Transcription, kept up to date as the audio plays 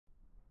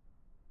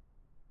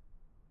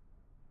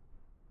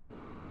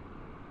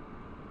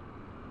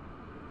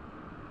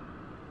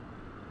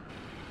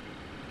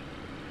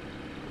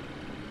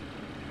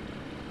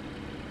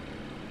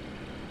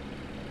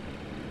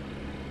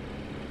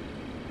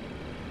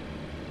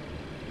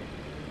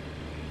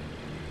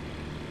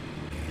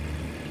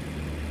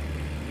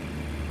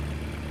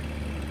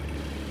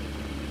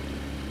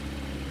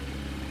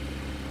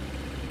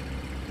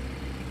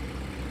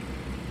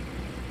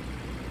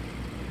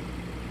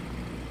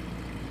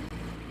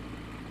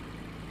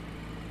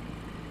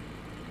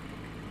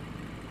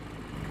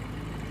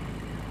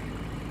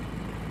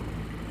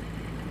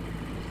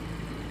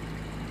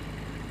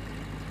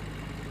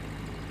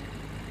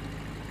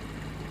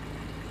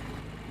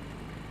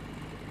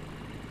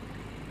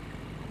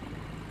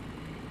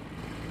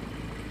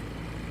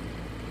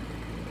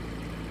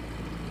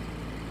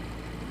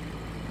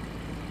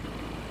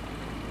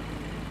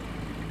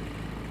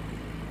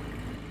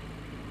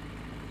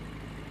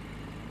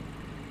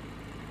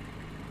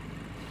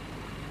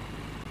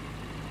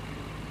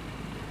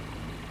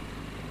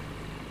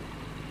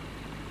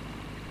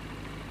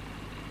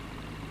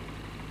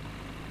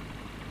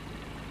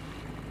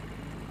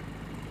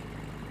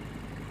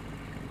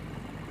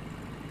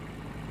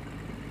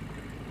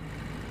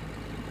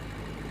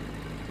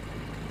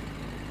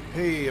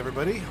Hey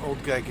everybody,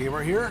 Old Guy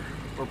Gamer here.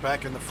 We're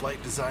back in the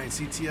Flight Design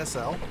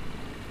CTSL.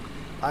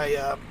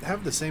 I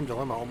have the same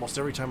dilemma almost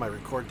every time I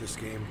record this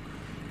game.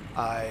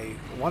 I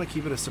want to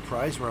keep it a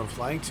surprise where I'm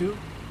flying to,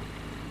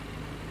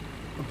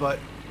 but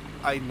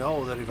I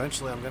know that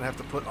eventually I'm going to have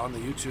to put on the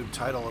YouTube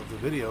title of the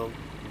video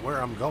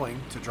where I'm going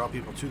to draw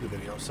people to the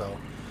video. So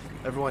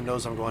everyone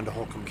knows I'm going to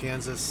Holcomb,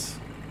 Kansas.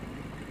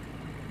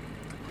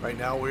 Right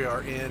now we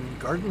are in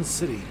Garden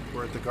City.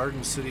 We're at the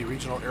Garden City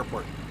Regional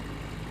Airport.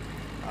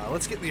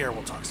 Let's get in the air and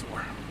we'll talk some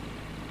more.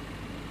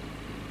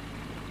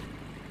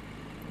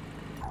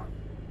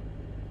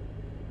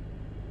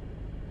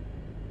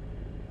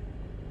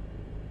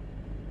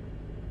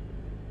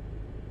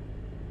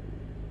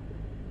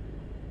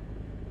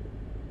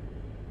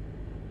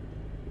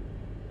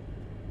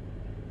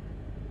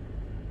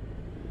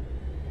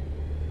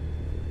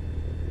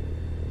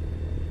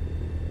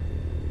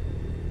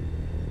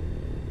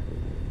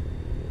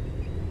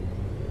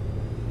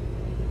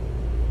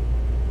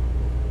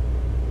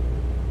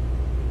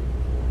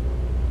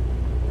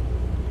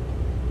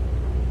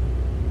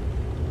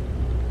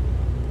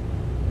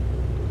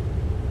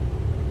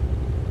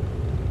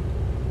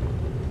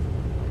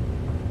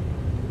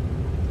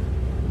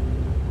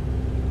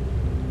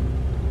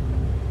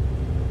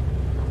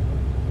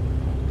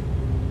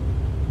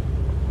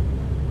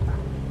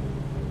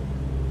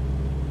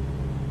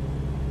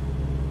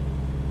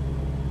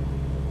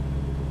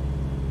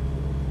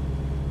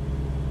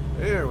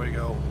 There we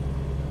go.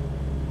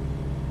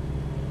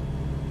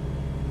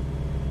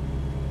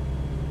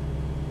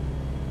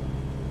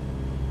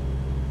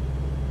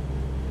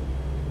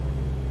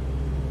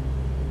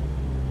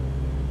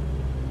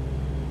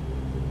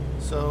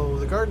 So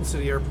the Garden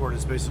City Airport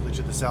is basically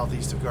to the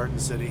southeast of Garden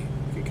City.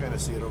 You can kind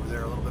of see it over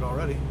there a little bit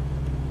already. You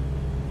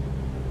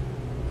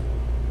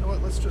know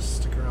what? Let's just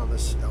stick around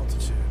this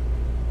altitude.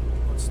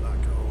 Let's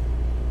not go.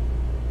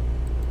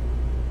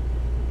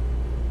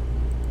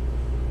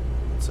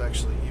 Let's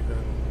actually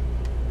even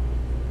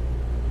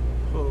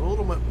put a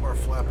little bit more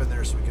flap in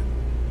there so we can.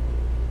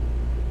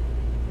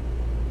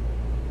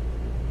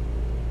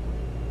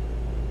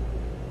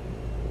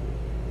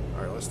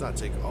 All right, let's not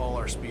take all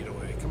our speed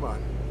away. Come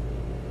on.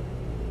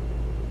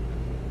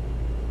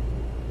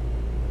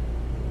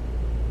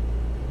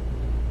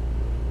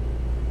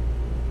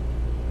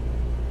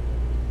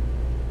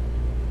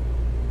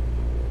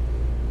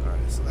 All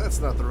right, so that's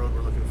not the road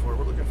we're looking for.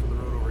 We're looking for the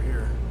road over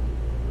here.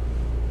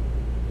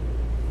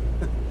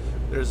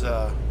 There's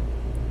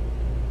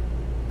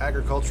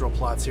agricultural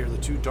plots here, the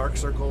two dark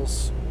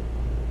circles,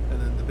 and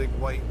then the big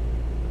white,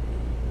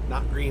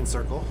 not green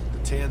circle, the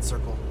tan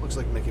circle. Looks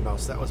like Mickey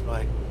Mouse. That's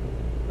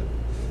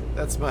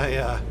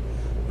my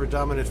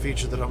predominant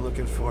feature that I'm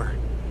looking for.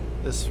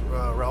 This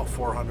Route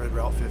 400,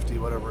 Route 50,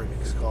 whatever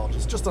it's called,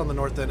 just on the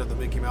north end of the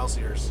Mickey Mouse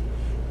ears.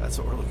 That's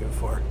what we're looking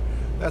for.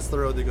 That's the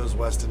road that goes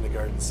west into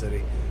Garden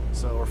City.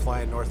 So we're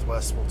flying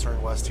northwest. We'll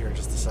turn west here in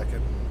just a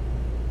second.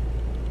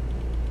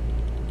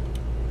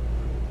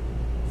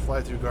 Fly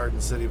through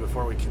Garden City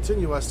before we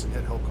continue west and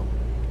hit Holcomb.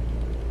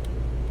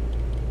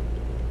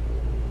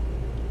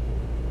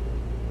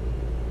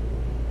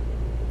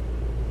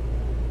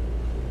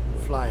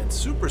 Flying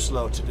super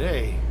slow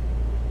today.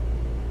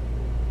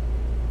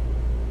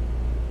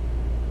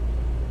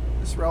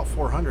 This Route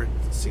 400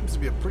 seems to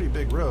be a pretty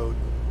big road.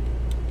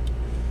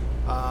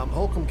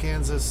 Holcomb,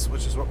 Kansas,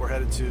 which is what we're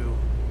headed to,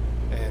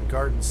 and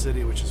Garden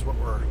City, which is what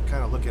we're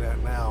kind of looking at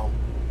now.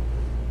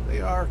 They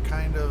are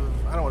kind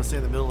of, I don't want to say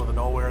in the middle of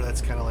nowhere.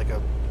 That's kind of like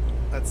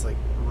that's like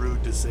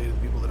rude to say to the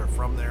people that are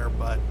from there,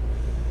 but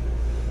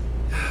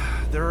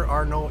there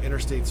are no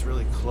interstates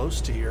really close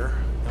to here.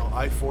 You know,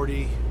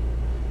 I-40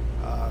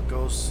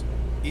 goes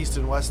east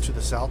and west to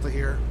the south of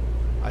here.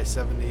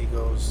 I-70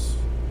 goes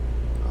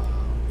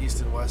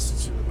east and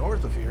west to the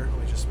north of here.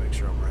 Let me just make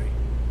sure I'm right.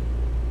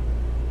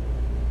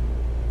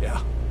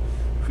 Yeah.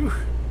 Whew.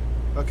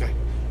 Okay,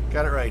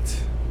 got it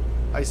right.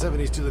 I-70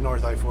 is to the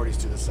north, I-40 is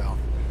to the south.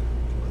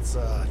 Let's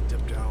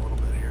dip down a little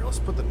bit here. Let's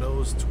put the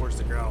nose towards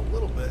the ground a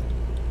little bit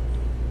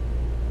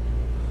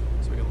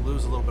so we can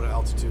lose a little bit of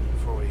altitude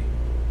before we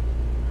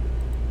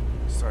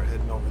start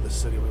heading over the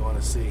city we want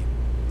to see.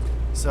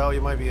 So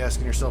you might be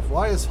asking yourself,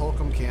 why is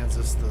Holcomb,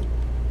 Kansas the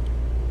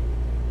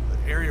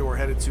area we're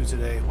headed to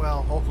today?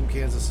 Well, Holcomb,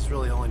 Kansas is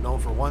really only known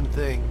for one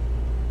thing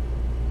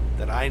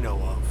that I know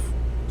of.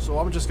 So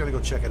I'm just going to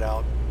go check it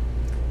out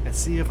and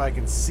see if I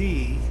can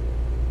see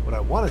what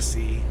I want to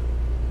see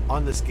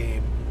on this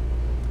game.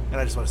 And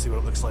I just want to see what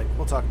it looks like.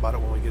 We'll talk about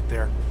it when we get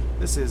there.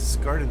 This is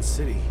Garden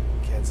City,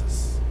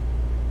 Kansas.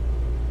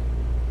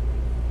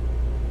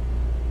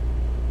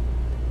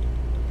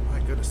 My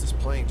goodness, this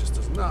plane just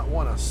does not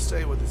want to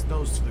stay with its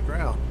nose to the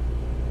ground.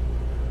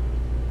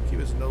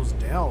 Keep its nose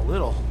down a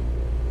little.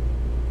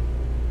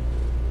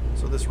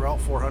 So this Route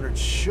 400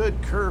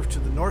 should curve to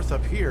the north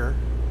up here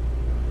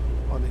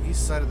on the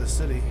east side of the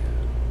city.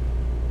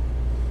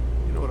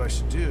 You know what I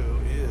should do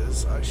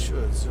is I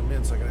should zoom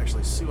in so I can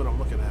actually see what I'm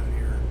looking at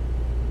here.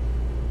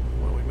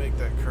 When we make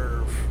that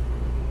curve,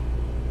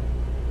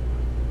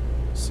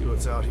 see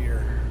what's out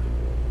here.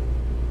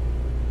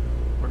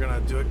 We're gonna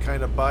do it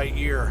kind of by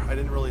ear. I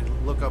didn't really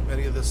look up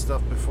any of this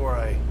stuff before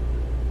I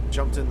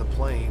jumped in the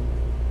plane.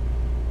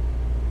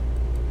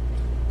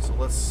 So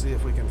let's see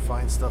if we can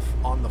find stuff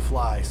on the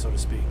fly, so to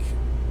speak.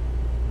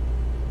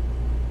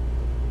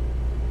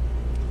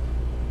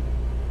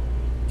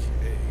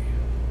 Okay.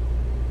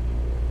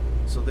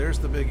 So there's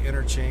the big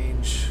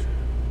interchange.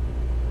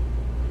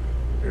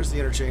 There's the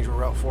interchange where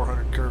Route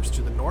 400 curves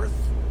to the north.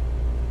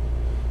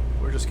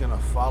 We're just gonna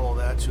follow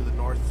that to the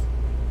north.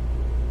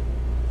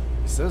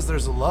 It says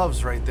there's a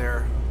Love's right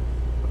there.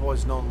 I've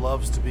always known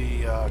Love's to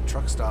be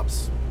truck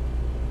stops.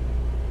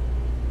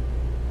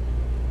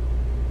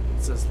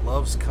 It says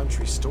Love's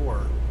Country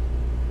Store.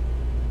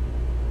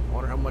 I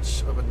wonder how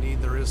much of a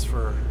need there is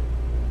for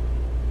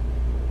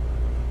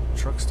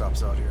truck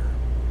stops out here.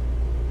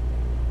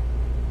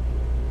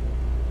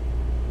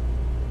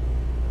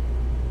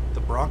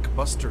 The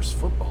Bronc-Busters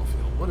football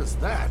field. What is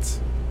that?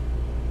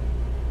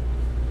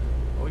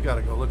 Well, we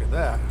gotta go look at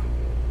that.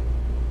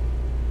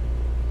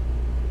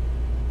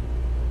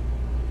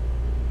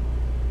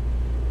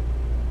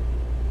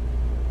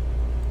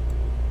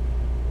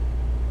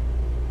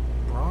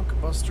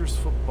 Busters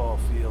football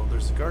field.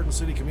 There's the Garden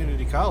City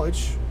Community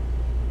College.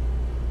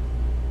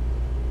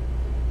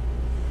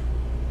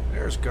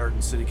 There's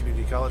Garden City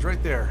Community College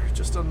right there,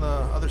 just on the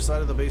other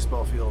side of the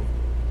baseball field.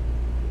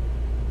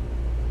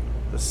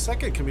 The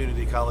second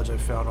community college I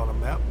found on a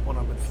map when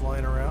I've been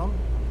flying around.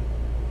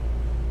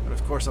 But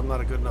of course I'm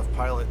not a good enough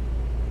pilot.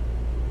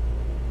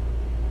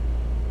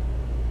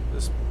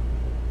 This,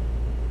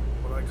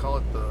 what do I call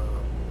it, the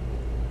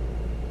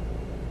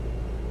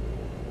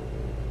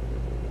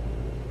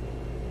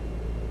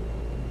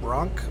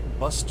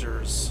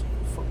Bronc-Busters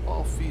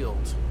football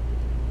field.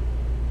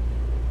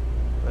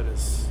 That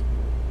is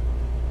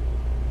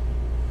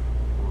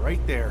right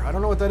there. I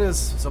don't know what that is.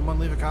 Someone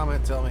leave a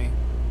comment, tell me.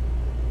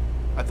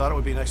 I thought it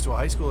would be next to a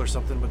high school or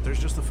something, but there's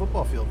just a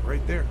football field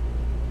right there.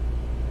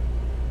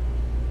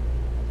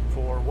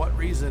 For what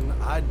reason,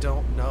 I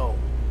don't know.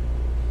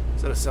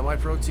 Is that a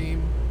semi-pro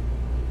team?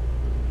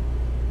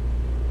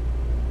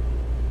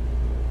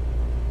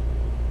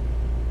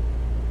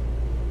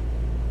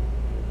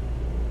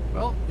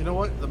 Well, you know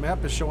what? The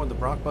map is showing the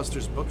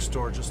Bronc-Busters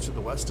bookstore just to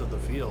the west of the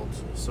field.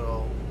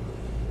 So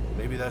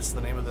maybe that's the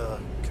name of the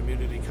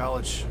community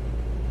college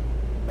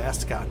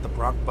mascot, the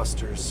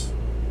Bronc-Busters.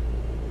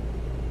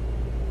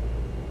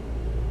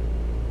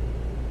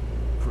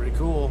 Pretty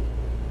cool.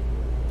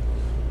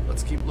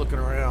 Let's keep looking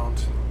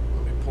around.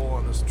 Let me pull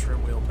on this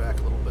trim wheel back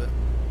a little bit.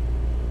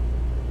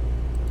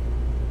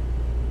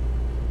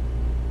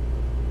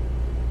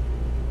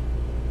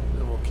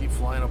 Then we'll keep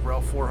flying up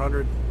Route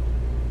 400.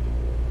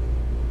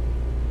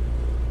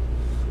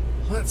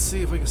 Let's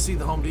see if we can see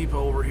the Home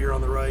Depot over here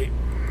on the right.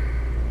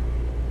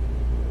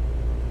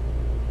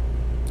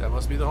 That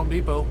must be the Home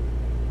Depot.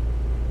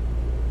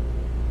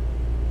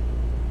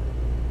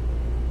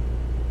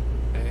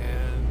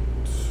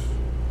 And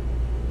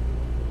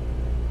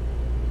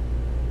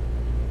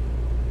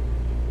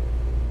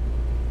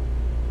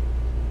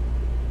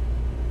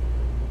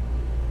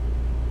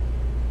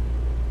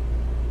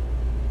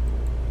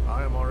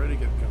I am already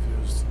getting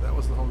confused. That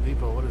was the Home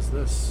Depot. What is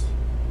this?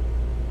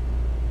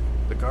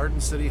 The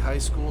Garden City High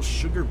School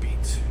Sugar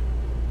Beet.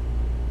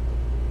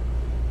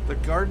 The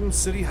Garden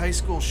City High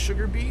School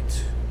Sugar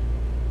Beet?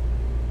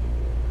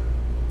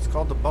 It's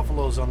called the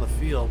Buffaloes on the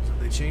field.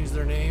 They changed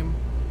their name.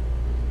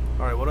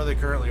 Alright, what are they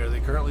currently? Are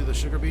they currently the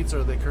Sugar Beets or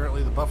are they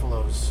currently the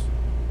Buffaloes?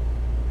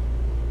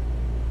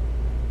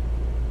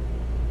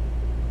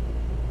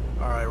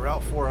 Alright,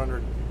 Route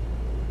 400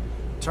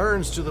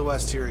 turns to the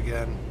west here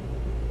again.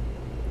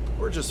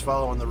 We're just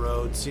following the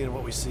road, seeing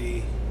what we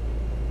see.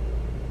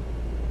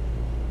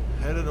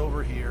 Headed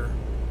over here.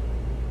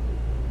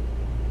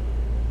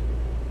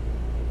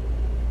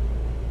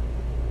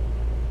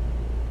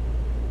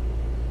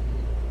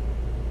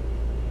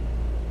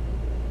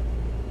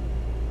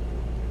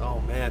 Oh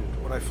man,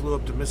 when I flew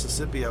up to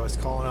Mississippi, I was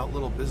calling out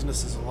little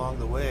businesses along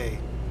the way.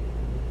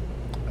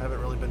 I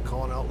haven't really been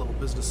calling out little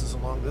businesses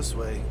along this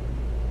way.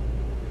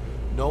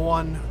 No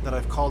one that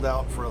I've called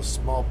out for a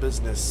small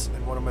business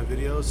in one of my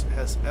videos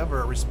has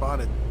ever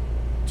responded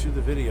to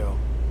the video.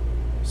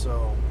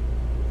 So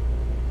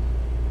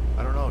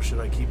I don't know, should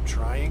I keep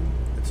trying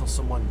until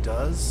someone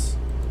does?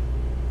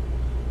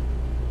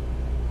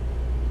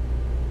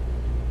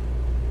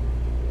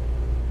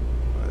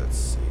 Let's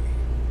see.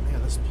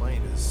 Man, this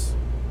plane is...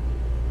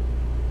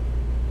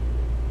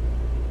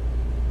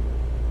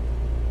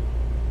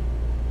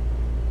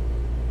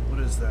 What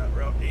is that?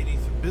 Route 80,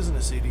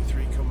 Business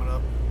 83 coming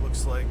up,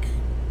 looks like.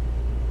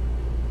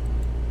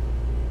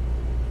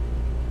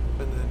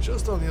 And then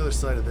just on the other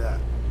side of that,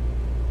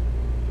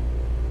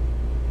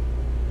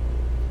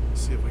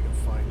 see if we can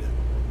find it.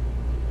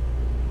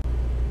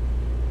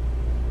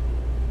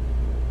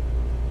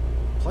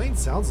 Plane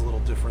sounds a little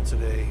different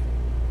today.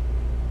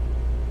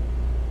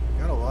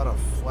 Got a lot of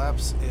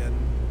flaps in.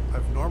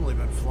 I've normally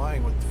been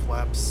flying with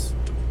flaps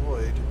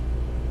deployed,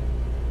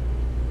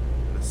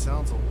 but it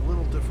sounds a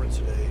little different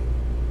today.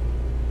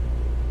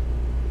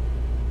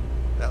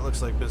 That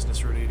looks like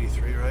Business Route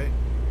 83, right?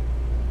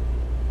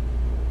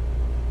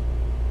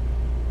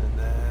 And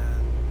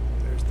then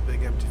there's the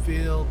big empty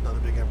field, another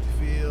big empty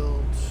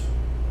field.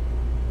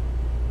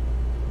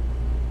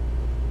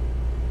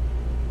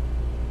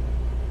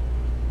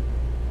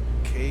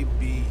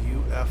 KBUF-FM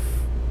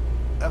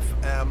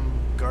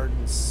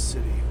Garden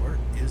City. Where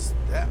is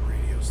that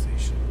radio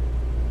station?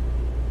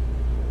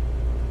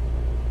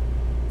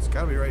 It's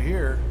got to be right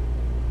here.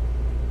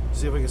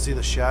 See if we can see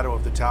the shadow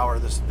of the tower.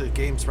 The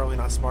game's probably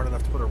not smart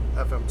enough to put an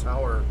FM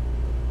tower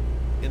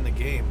in the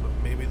game, but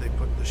maybe they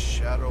put the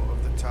shadow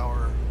of the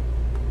tower.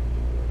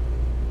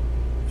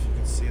 If you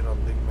can see it on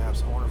big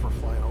maps. I wonder if we're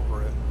flying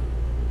over it.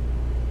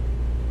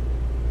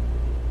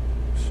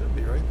 Should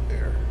be right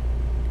there.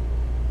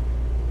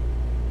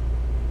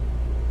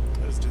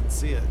 I just didn't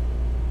see it.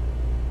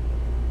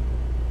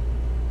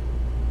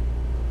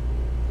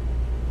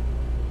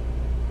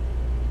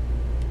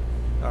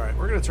 Alright,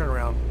 we're going to turn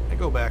around and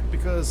go back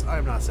because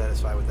I'm not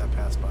satisfied with that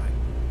pass by.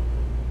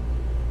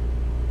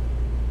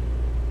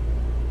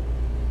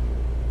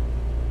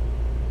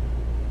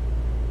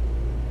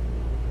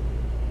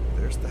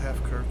 There's the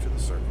half curve to the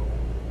circle.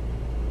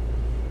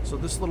 So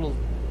this little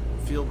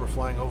field we're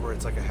flying over,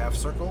 it's like a half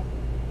circle.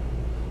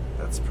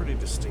 That's pretty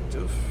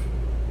distinctive.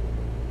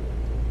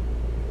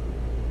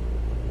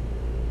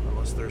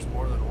 Unless there's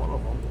more than one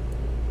of them.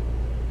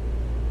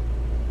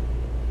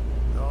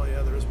 Oh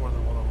yeah, there is more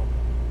than one of them.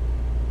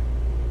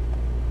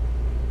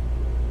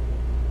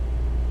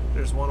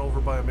 There's one over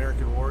by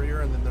American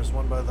Warrior, and then there's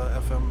one by the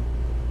FM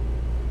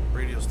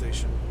radio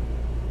station.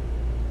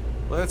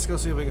 Let's go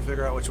see if we can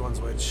figure out which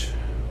one's which.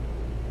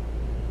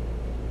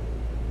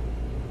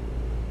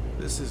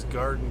 This is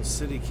Garden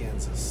City,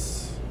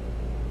 Kansas.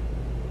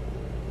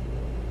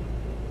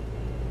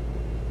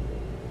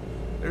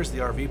 There's the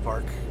RV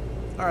park.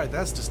 Alright,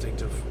 that's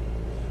distinctive.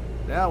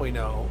 Now we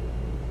know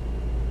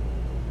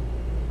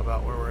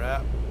about where we're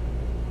at.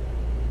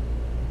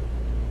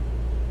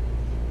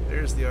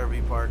 There's the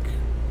RV park.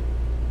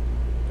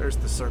 There's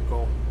the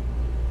circle.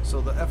 So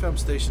the FM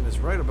station is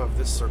right above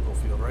this circle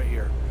field right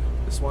here.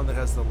 This one that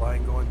has the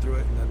line going through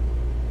it and then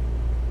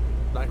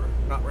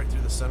not right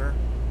through the center.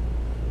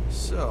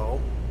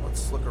 So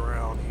let's look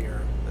around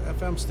here. The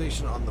FM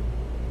station on the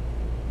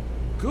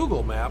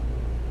Google map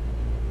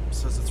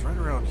says it's right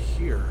around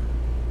here.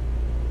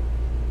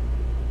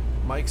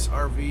 Mike's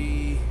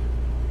RV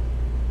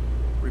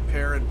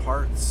Repair and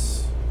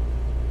Parts.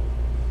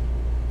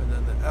 And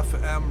then the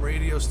FM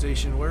radio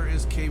station. Where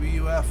is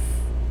KBUF?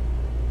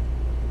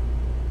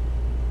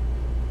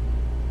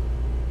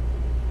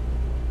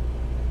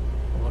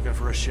 I'm looking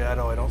for a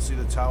shadow. I don't see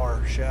the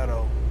tower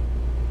shadow.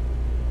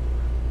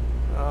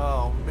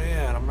 Oh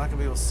man, I'm not going to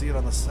be able to see it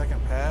on the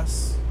second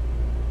pass.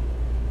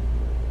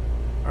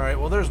 Alright,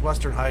 well there's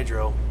Western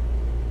Hydro.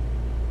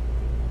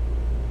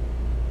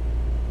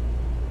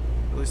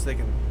 At least they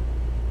can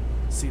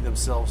see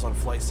themselves on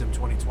Flight Sim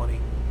 2020.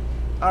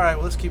 Alright,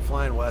 well let's keep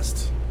flying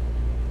west.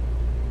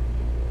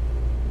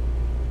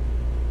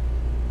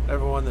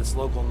 Everyone that's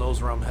local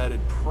knows where I'm headed,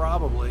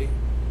 probably.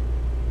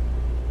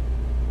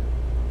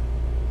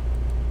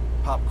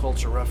 Pop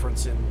culture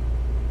reference in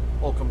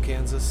Holcomb,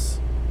 Kansas.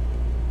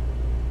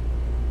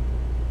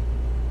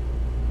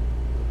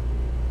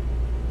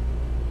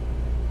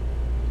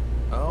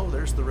 Oh,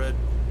 there's the red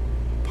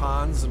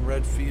ponds and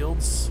red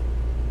fields.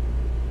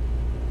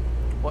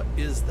 What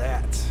is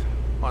that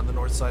on the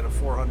north side of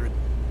 400?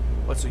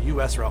 What's a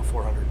US Route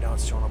 400? Now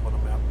it's showing up on the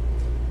map.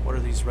 What are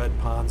these red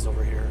ponds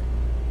over here?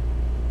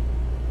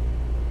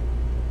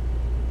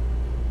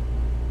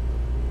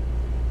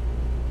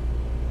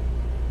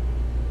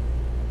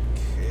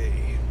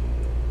 Okay.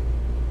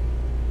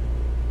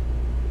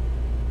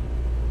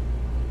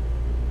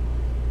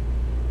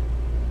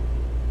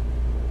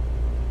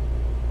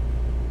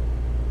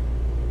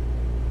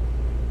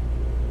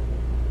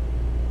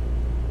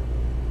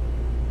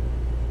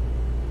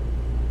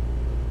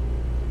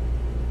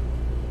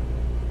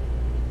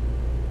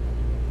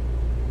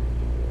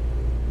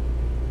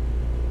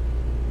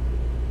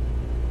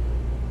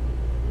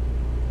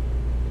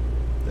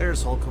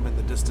 There's Holcomb in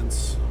the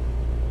distance.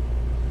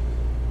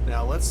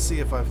 Now let's see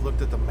if I've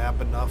looked at the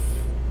map enough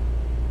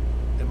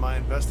in my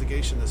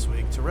investigation this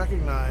week to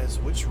recognize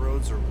which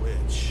roads are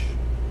which.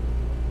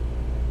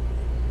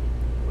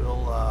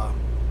 We'll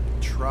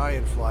try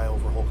and fly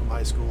over Holcomb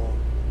High School.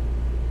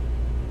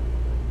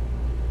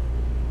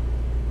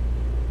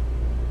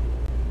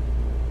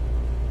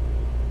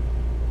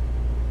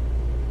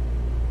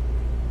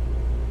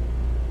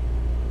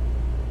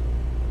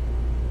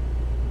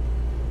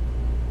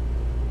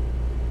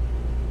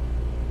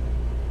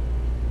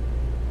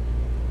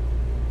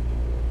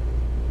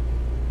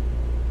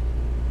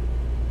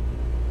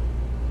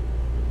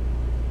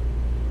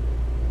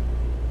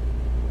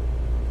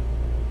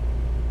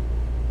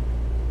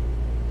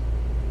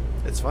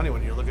 It's funny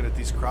when you're looking at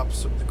these crop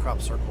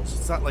circles.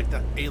 It's not like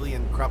the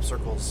alien crop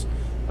circles.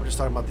 I'm just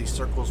talking about these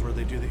circles where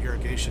they do the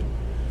irrigation.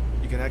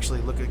 You can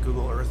actually look at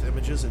Google Earth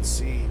images and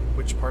see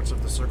which parts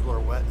of the circle are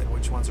wet and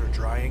which ones are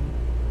drying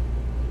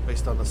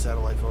based on the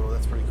satellite photo.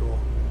 That's pretty cool.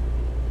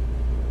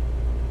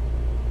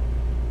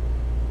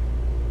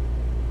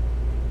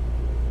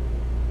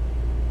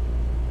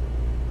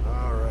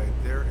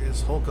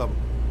 is Holcomb.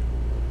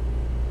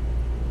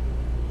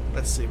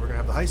 Let's see, we're going to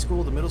have the high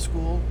school, the middle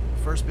school,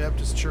 First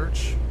Baptist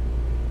Church,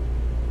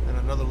 and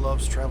another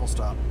Love's travel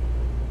stop.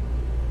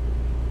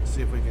 Let's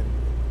see if we can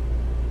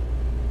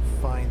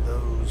find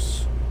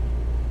those.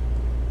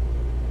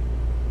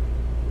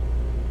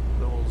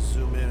 Then we'll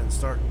zoom in and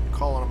start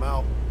calling them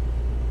out.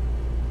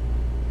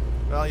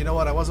 Well, you know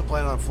what? I wasn't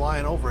planning on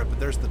flying over it, but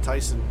there's the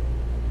Tyson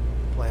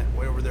plant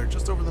way over there,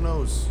 just over the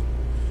nose,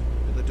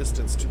 in the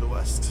distance to the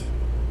west.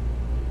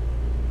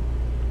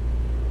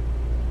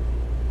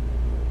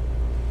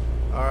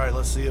 All right,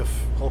 let's see if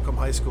Holcomb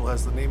High School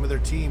has the name of their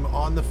team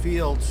on the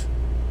field.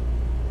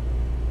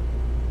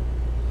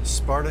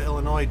 Sparta,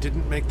 Illinois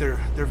didn't make their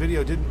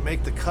video didn't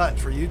make the cut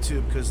for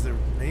YouTube because their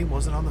name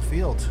wasn't on the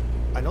field.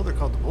 I know they're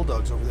called the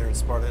Bulldogs over there in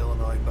Sparta,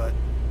 Illinois, but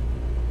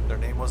their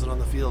name wasn't on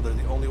the field. They're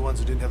the only ones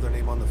who didn't have their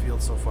name on the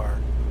field so far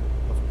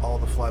of all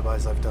the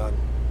flybys I've done.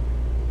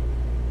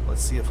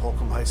 Let's see if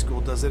Holcomb High School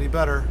does any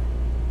better.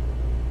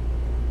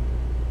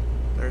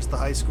 There's the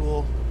high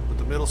school with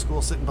the middle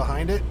school sitting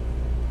behind it.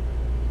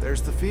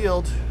 There's the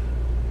field.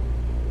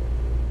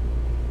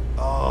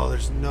 Oh,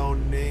 there's no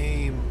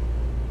name.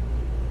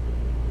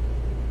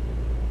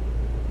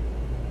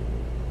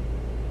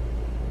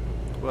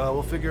 Well,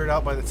 we'll figure it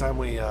out by the time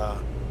we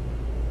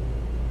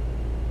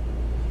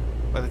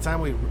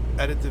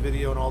edit the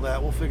video and all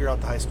that. We'll figure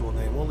out the high school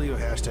name. We'll leave a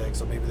hashtag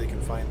so maybe they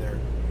can find their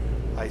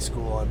high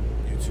school on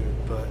YouTube.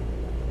 But,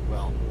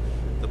 well,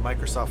 the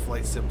Microsoft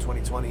Flight Sim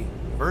 2020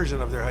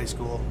 version of their high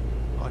school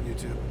on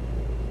YouTube.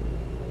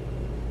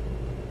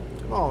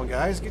 Come on,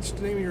 guys, get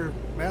the name of your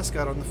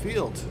mascot on the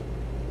field.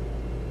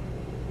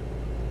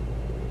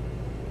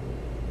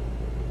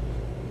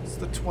 It's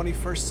the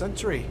 21st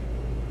century.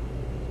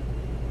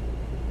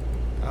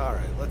 All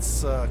right,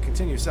 let's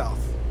continue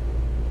south.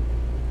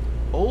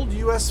 Old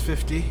US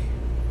 50.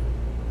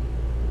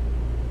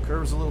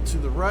 Curves a little to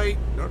the right.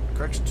 No,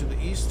 correction, to the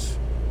east.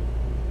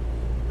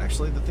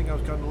 Actually, the thing I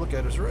was going to look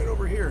at is right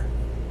over here.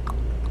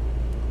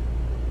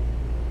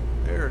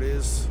 There it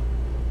is.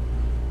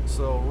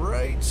 So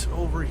right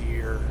over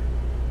here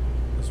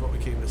is what we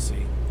came to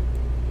see.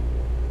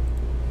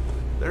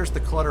 There's the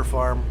Clutter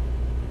Farm.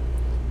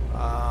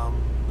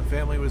 The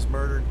family was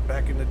murdered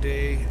back in the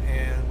day,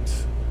 and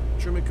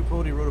Truman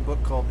Capote wrote a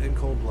book called In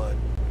Cold Blood.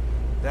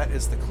 That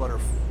is the Clutter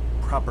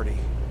property.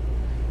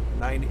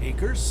 9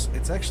 acres.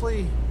 It's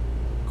actually,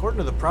 according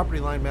to the property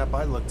line map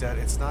I looked at,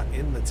 it's not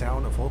in the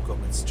town of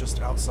Holcomb. It's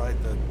just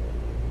outside the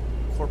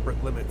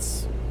corporate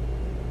limits.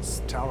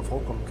 This town of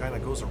Holcomb kind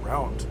of goes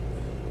around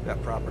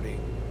that property.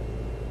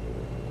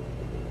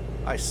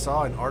 I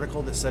saw an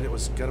article that said it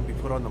was going to be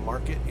put on the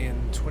market in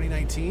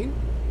 2019,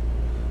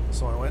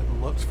 so I went and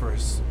looked for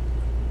his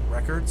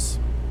records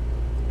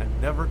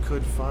and never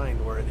could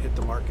find where it hit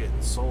the market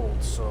and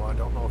sold, so I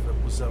don't know if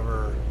it was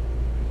ever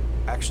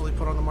actually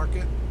put on the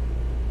market,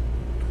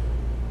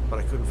 but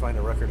I couldn't find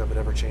a record of it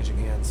ever changing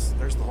hands.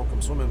 There's the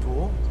Holcomb swimming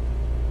pool.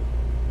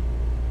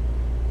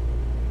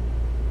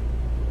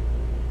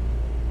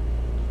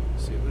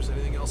 See if there's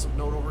anything else of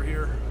note over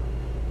here.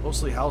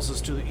 Mostly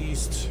houses to the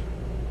east.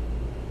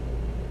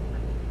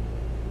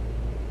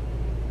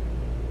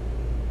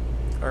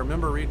 I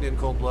remember reading In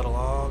Cold Blood a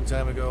long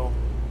time ago.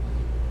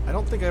 I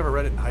don't think I ever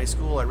read it in high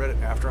school. I read it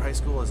after high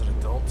school as an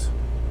adult.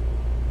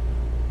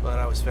 But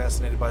I was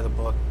fascinated by the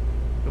book.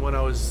 And when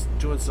I was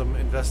doing some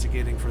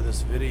investigating for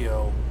this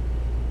video,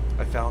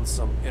 I found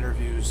some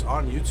interviews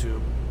on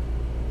YouTube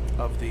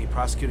of the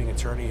prosecuting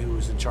attorney who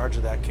was in charge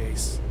of that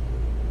case.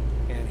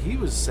 And he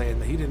was saying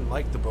that he didn't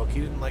like the book. He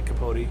didn't like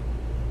Capote.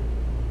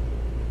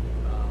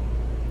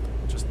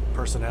 Just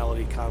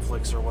personality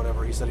conflicts or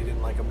whatever. He said he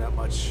didn't like him that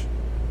much.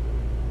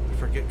 I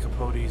forget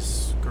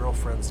Capote's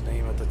girlfriend's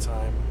name at the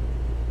time.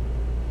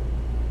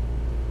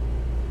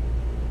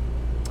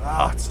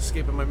 It's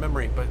escaping my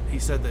memory. But he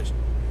said that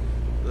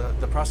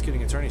the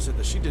prosecuting attorney said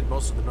that she did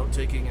most of the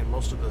note-taking and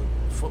most of the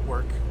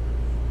footwork.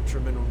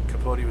 Truman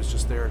Capote was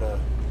just there to...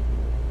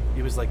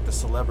 He was like the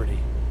celebrity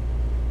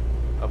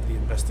of the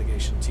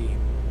investigation team.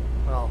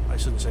 Well, I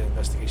shouldn't say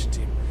investigation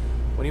team.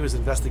 When he was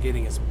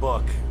investigating his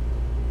book,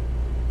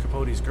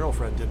 Capote's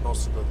girlfriend did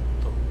most of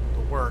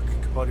the work.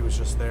 Capote was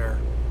just there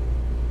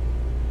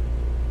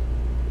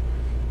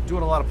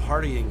doing a lot of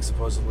partying,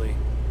 supposedly.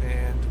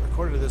 And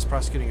according to this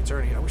prosecuting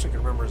attorney, I wish I could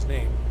remember his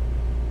name.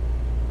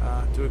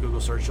 Do a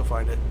Google search, you'll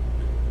find it.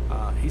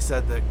 He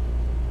said that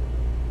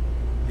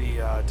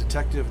the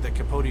detective that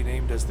Capote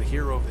named as the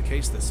hero of the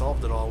case that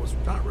solved it all was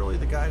not really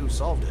the guy who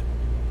solved it.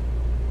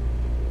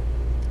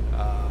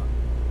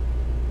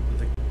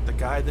 The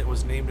guy that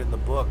was named in the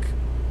book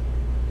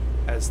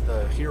as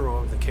the hero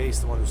of the case,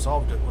 the one who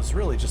solved it, was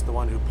really just the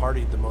one who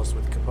partied the most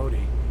with Capote.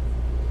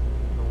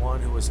 The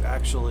one who was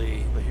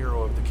actually the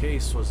hero of the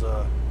case was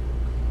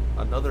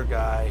another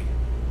guy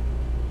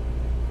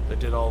that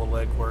did all the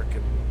legwork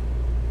and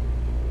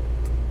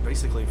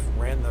basically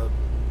ran the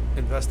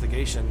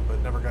investigation, but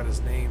never got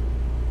his name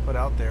put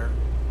out there.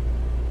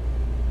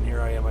 And here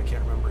I am, I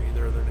can't remember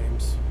either of their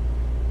names.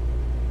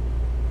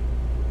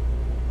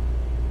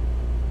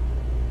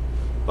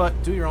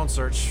 But do your own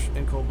search.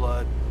 In Cold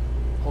Blood,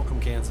 Holcomb,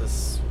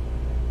 Kansas,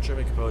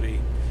 Truman Capote.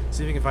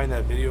 See if you can find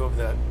that video of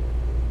that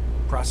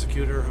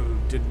prosecutor who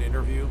did an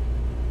interview.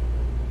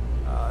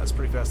 It's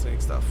pretty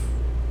fascinating stuff.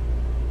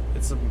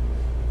 It's some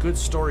good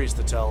stories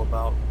to tell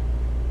about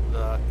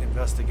the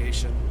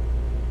investigation.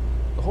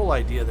 The whole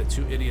idea that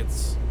two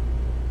idiots,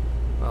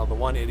 well, the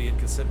one idiot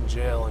could sit in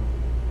jail and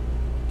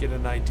get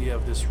an idea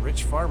of this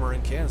rich farmer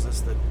in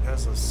Kansas that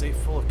has a safe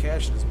full of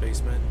cash in his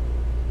basement,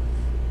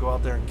 go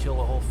out there and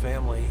kill a whole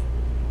family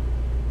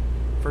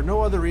for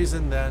no other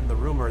reason than the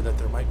rumor that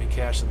there might be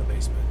cash in the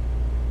basement.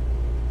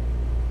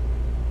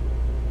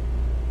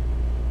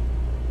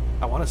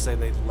 I want to say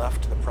they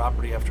left the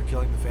property after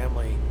killing the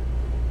family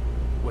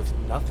with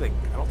nothing.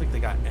 I don't think they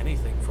got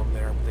anything from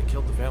there, but they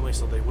killed the family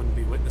so they wouldn't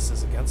be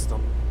witnesses against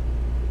them.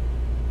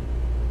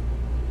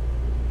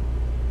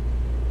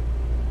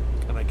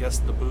 And I guess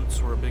the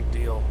boots were a big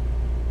deal.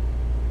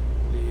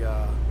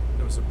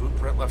 There was a boot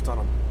print left on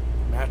a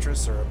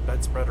mattress or a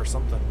bedspread or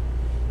something,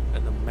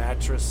 and the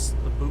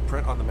boot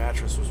print on the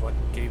mattress was what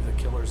gave the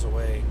killers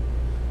away,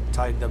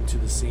 tied them to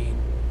the scene.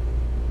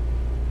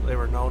 They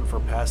were known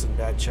for passing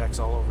bad checks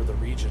all over the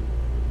region,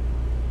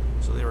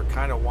 so they were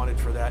kind of wanted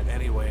for that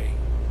anyway.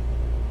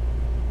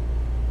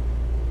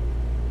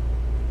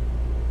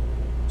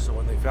 So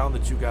when they found the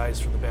two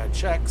guys for the bad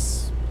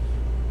checks,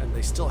 and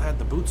they still had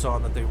the boots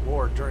on that they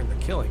wore during the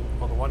killing,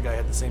 well, the one guy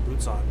had the same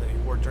boots on that he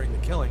wore during the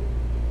killing,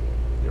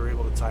 they were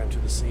able to tie him to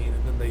the scene,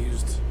 and then they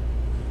used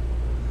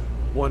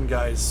one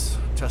guy's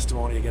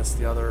testimony against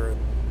the other,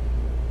 and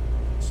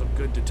some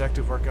good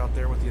detective work out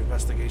there with the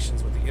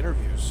investigations, with the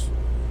interviews,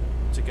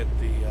 to get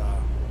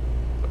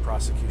the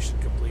prosecution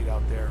complete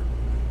out there.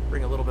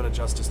 Bring a little bit of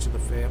justice to the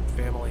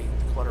family,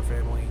 the Clutter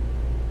family.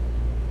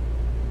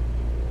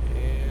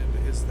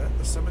 And is that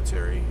the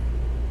cemetery?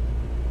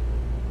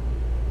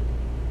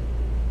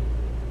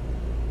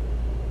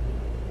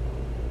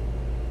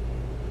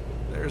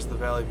 There's the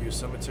Valley View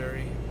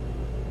Cemetery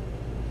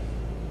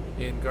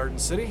in Garden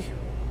City.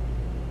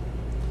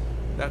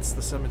 That's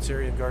the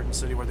cemetery in Garden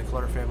City where the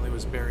Clutter family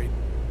was buried.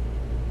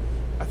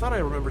 I thought I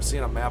remembered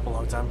seeing a map a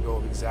long time ago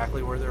of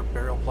exactly where their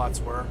burial plots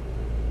were.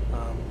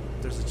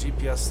 There's a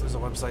GPS, there's a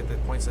website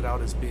that points it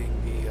out as being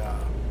the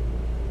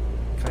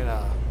kind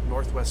of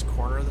northwest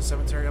corner of the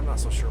cemetery. I'm not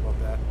so sure about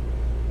that.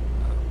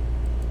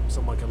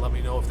 Someone can let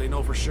me know if they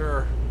know for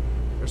sure.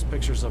 There's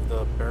pictures of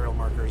the burial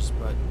markers,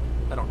 but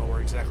I don't know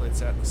where exactly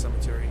it's at in the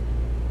cemetery.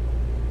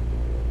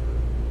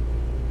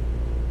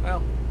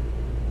 Well,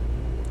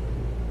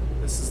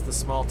 this is the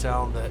small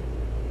town that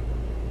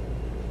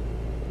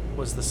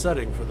was the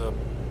setting for the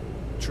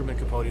Truman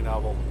Capote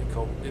novel,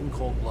 In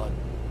Cold Blood.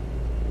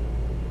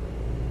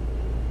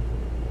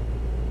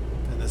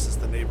 And this is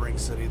the neighboring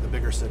city, the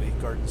bigger city,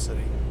 Garden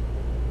City.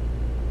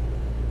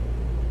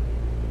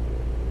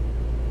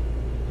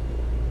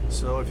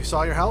 So if you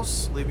saw your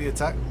house, leave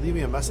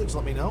me a message,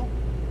 let me know.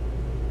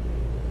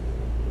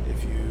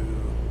 If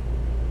you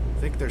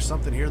think there's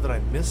something here that I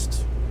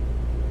missed,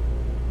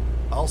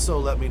 also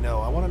let me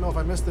know. I want to know if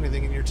I missed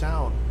anything in your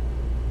town.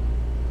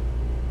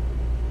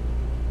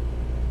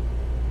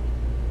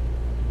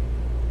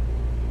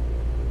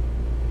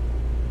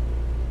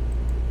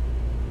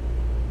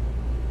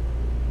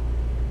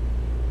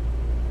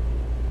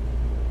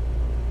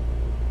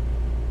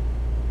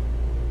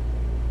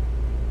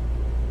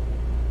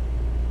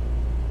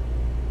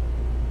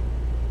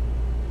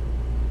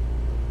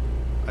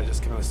 I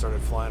just kind of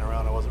started flying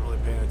around. I wasn't really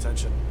paying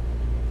attention.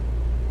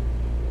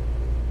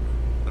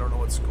 I don't know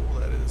what school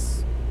that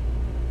is.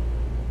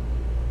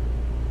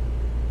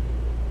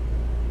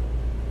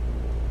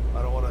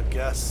 I don't want to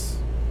guess.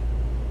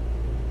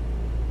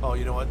 Oh,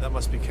 you know what? That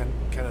must be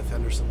Kenneth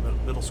Henderson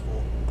Middle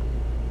School.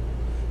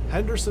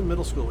 Henderson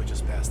Middle School we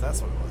just passed.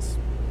 That's what it was.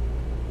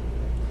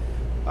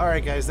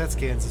 Alright, guys. That's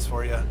Kansas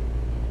for you.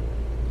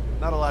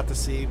 Not a lot to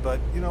see, but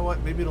you know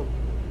what? Maybe it'll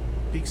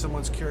pique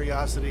someone's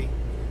curiosity.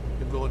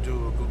 You can go and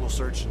do a Google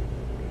search and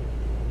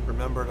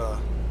remember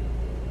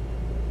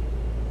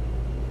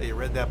that you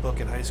read that book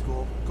in high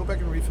school. Go back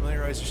and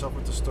refamiliarize yourself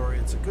with the story.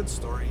 It's a good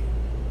story.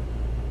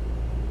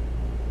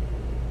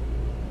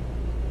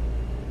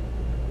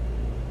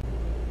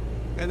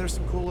 And there's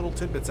some cool little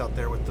tidbits out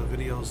there with the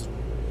videos and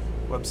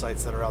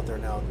websites that are out there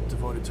now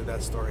devoted to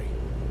that story.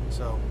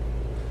 So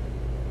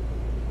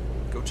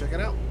go check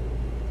it out.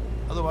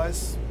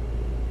 Otherwise,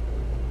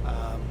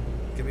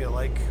 give me a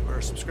like or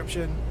a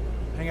subscription.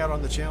 Hang out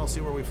on the channel, see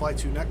where we fly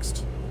to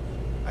next.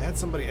 I had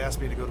somebody ask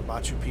me to go to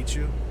Machu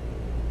Picchu.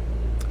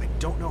 I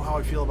don't know how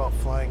I feel about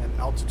flying in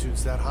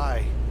altitudes that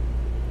high.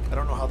 I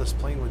don't know how this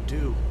plane would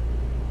do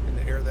in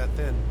the air that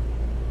thin.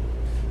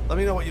 Let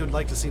me know what you would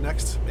like to see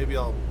next. Maybe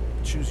I'll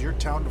choose your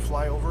town to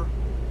fly over.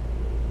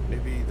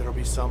 Maybe there'll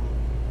be some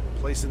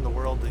place in the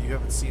world that you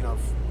haven't seen on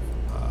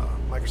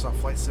Microsoft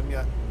Flight Sim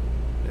yet.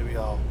 Maybe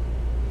I'll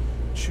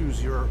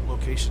choose your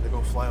location to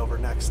go fly over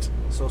next.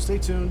 So stay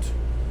tuned,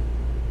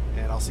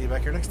 and I'll see you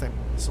back here next time.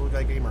 Silly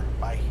Guy Gamer.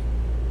 Bye.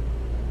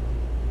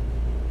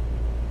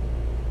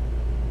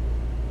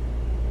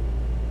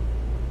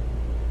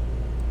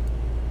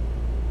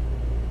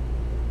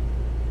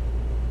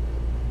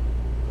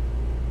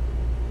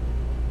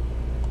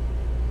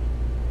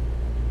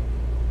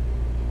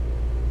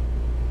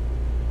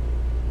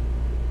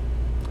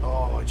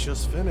 it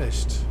just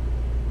finished.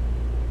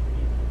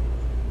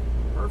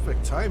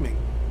 Perfect timing.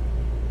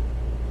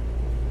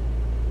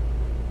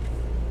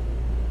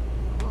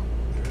 Oh,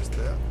 there's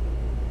that.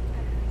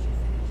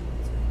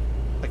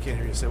 I can't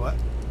hear you say what?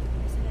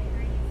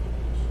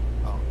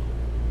 Oh.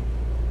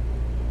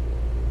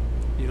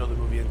 You know the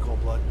movie In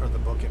Cold Blood, or the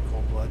book In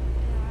Cold Blood?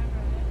 Yeah, I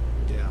read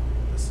it. Yeah,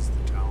 this is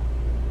the town.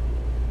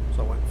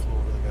 So I went and flew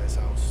over the guy's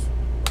house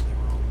when they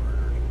were all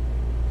murdered.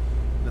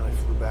 And then I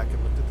flew back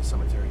and looked at the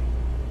cemetery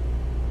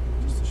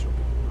just to show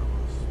people where I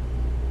was.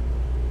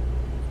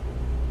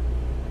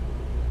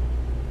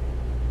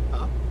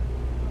 Huh?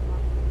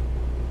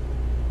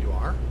 You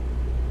are?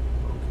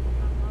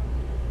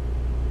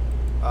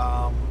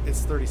 Okay.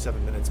 It's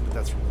 37 minutes, but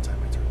that's from the time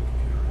I turned the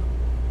computer on.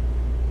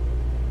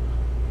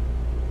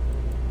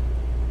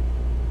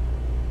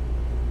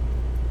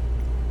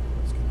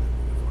 Let's get that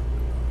uniform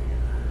out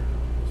here.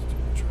 Let's do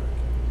the track.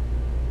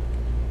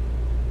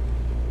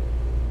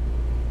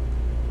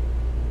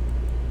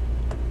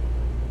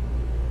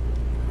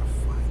 Gotta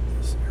find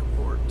this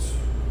airport.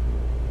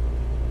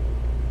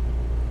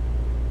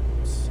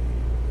 Let's see.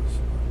 This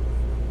runway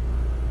number.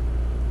 I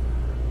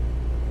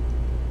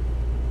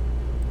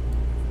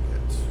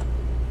forget.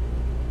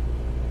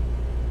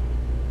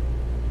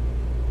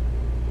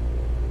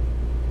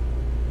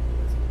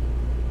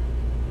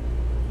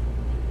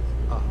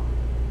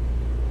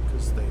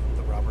 Because the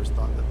robbers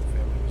thought that the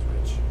family was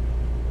rich.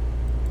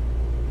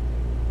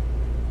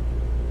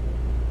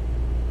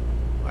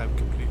 I'm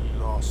completely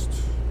lost.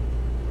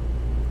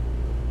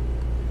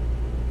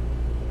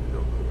 I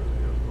don't know where the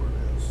airport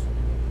is.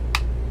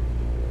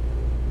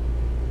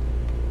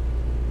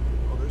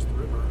 Oh, there's the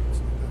river. It's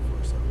not that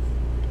far south.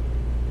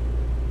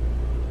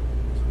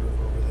 There's a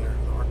river over there.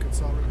 The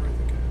Arkansas River, I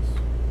think it is.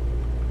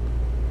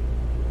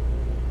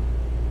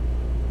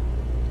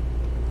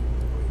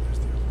 Oh, there's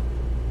the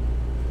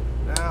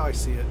airport. Now I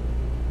see it.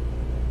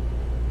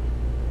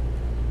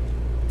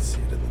 I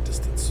see it in the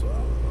distance.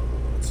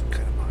 It's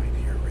kind of behind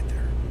here, right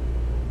there.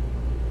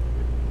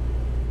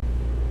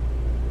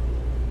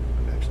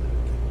 I'm actually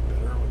getting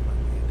better with my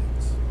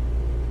landings.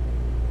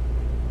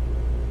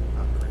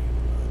 Not great,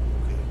 but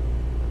okay.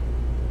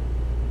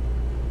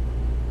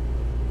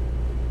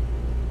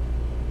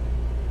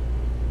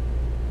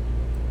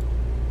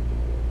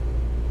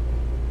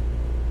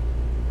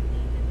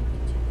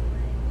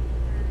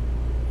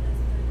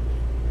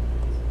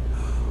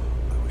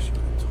 I wish you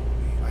would have told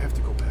me. I have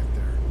to go back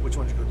there. Which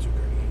one did you go to,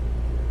 Gurney?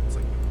 It's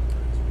like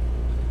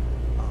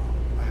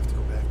I have to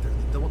go back there.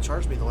 They double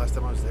charged me the last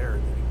time I was there,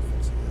 and they didn't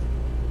fix it yet.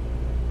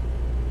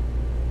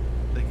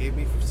 They gave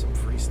me some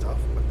free stuff,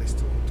 but they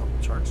still double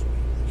charged me.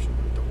 They should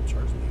have double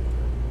charged me.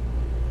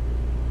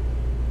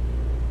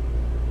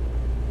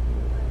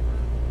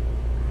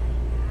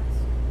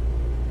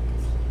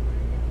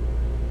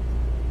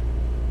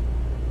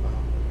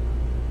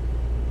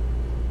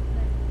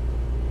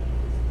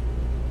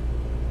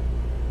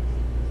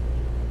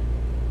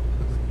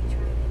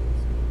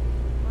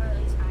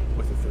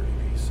 With a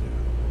 30-piece suit.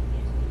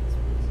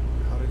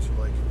 How did you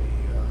like the,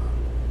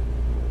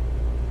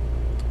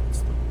 what's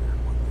the weird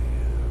one they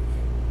have?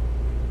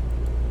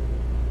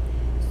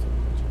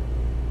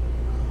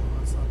 Oh,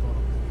 that's not the one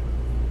I'm thinking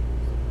of.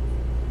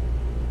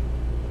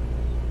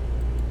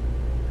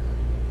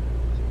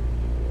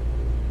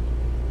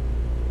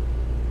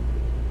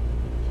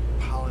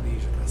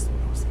 Polynesian, that's the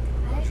one I was thinking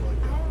of. How'd you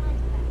like that one?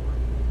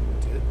 You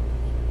did?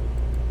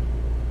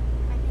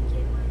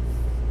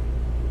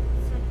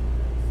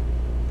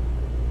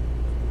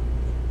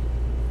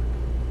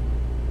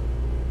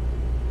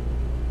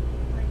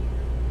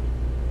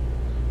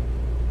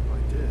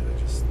 I did, I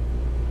just...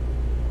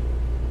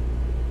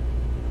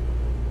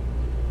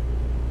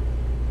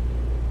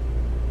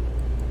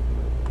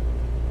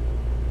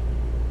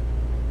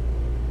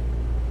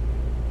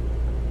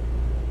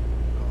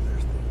 Oh,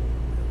 there's the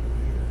over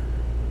here.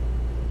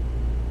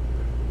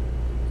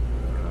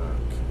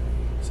 Okay.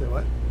 Say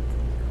what?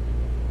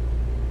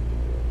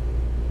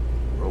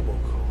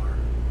 Robocaller.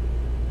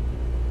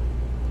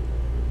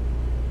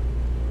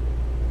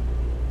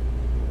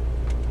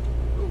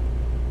 Ooh.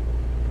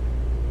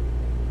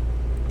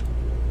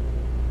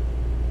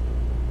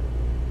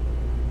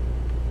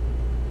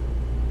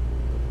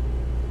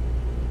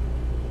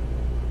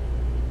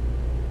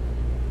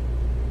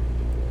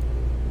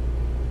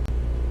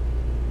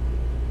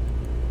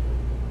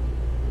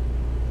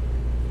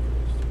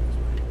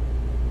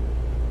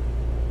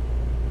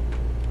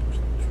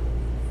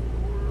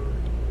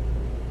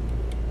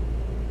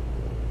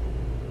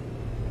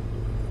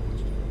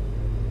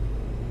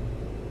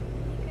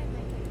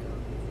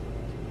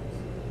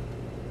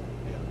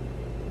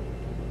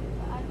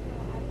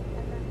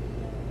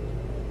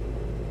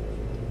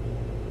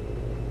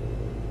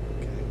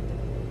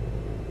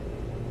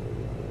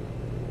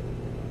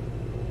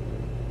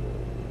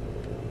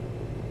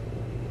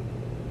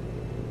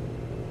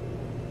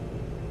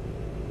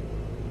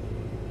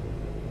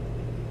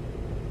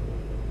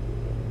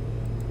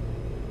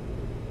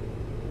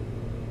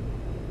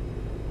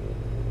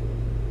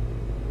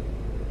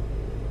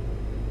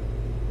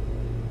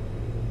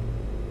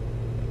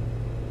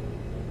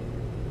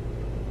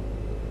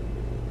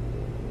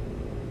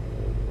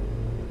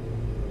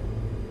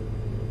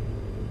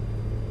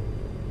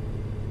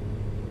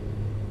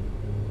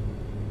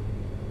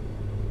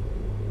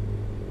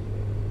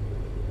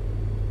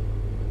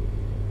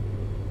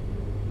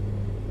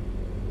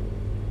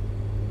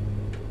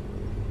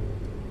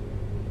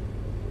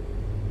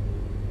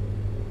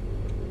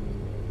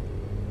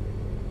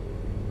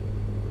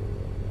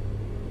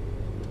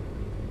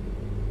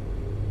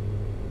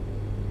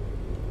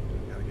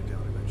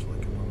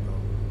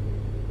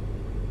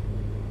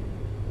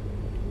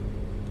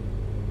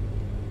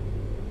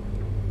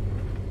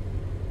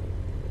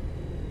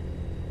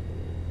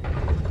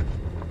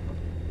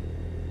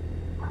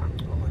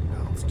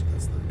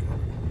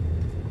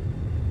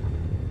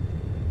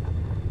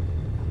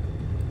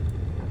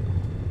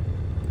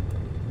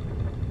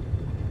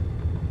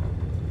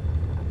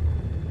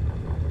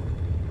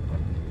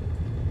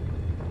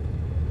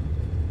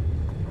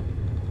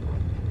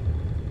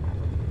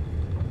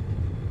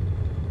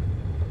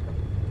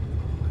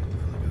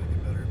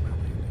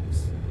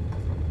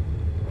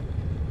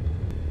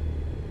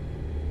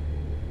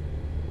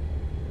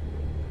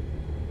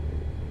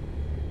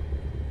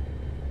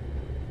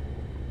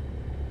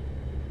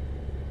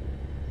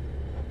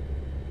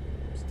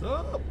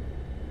 Stop!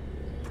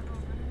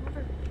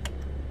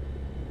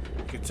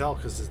 You can tell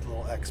because his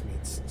little X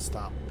means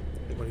stop.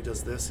 And when he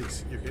does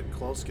this, you're getting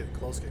close,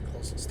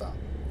 and stop.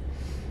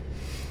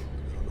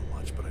 I don't know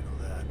much, but I know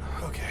that.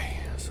 Okay,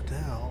 so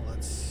now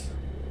let's...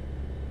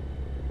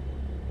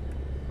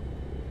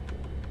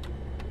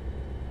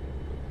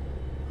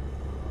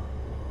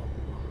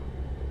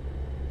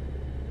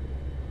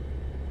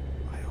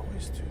 I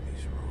always do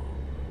these wrong.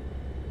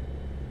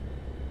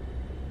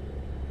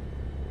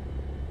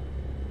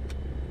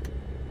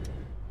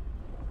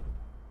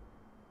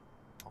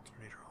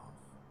 Alternator off,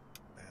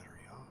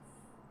 battery off.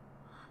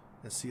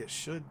 And see, it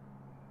should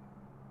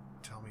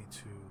tell me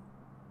to...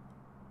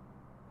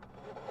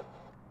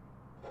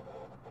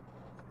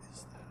 What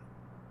is that?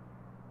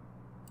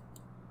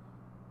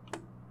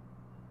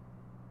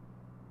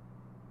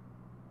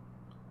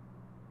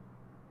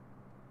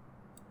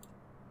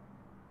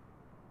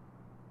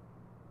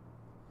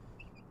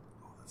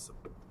 Oh, that's the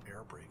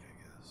air brake, I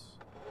guess.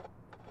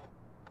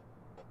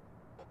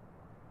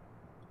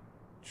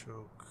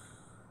 Choke.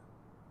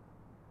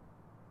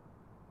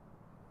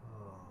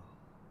 Oh.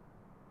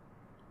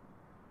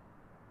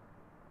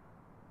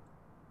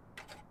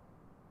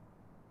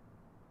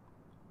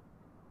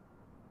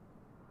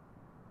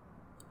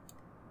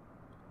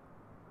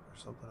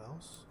 There's something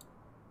else?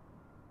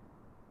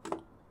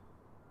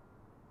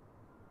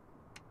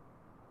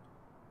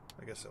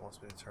 I guess it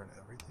wants me to turn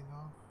everything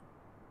off.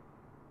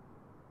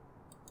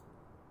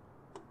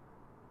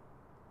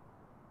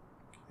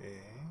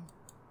 Okay.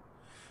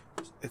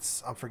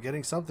 I'm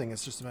forgetting something.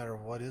 It's just a matter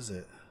of what is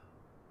it?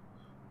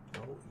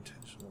 No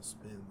intentional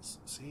spins.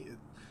 See,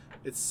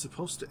 it's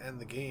supposed to end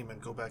the game and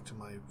go back to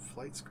my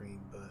flight screen,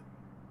 but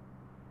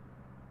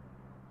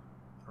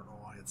I don't know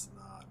why it's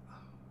not.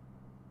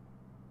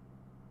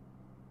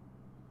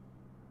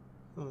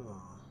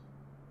 Oh.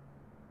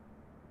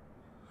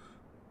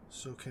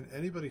 So can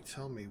anybody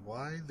tell me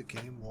why the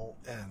game won't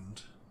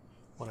end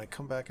when I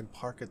come back and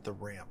park at the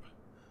ramp?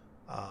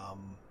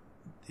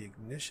 The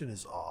ignition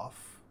is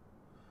off.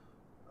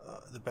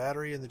 The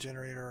battery and the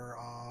generator are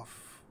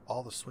off.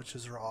 All the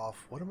switches are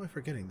off. What am I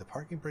forgetting? The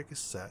parking brake is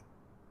set.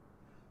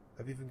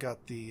 I've even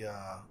got the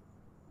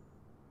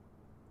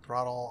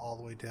throttle all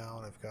the way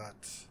down. I've got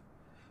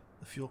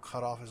the fuel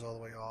cutoff is all the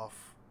way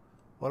off.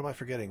 What am I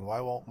forgetting?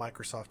 Why won't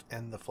Microsoft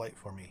end the flight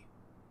for me?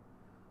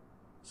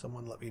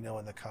 Someone let me know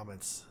in the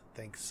comments.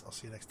 Thanks. I'll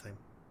see you next time.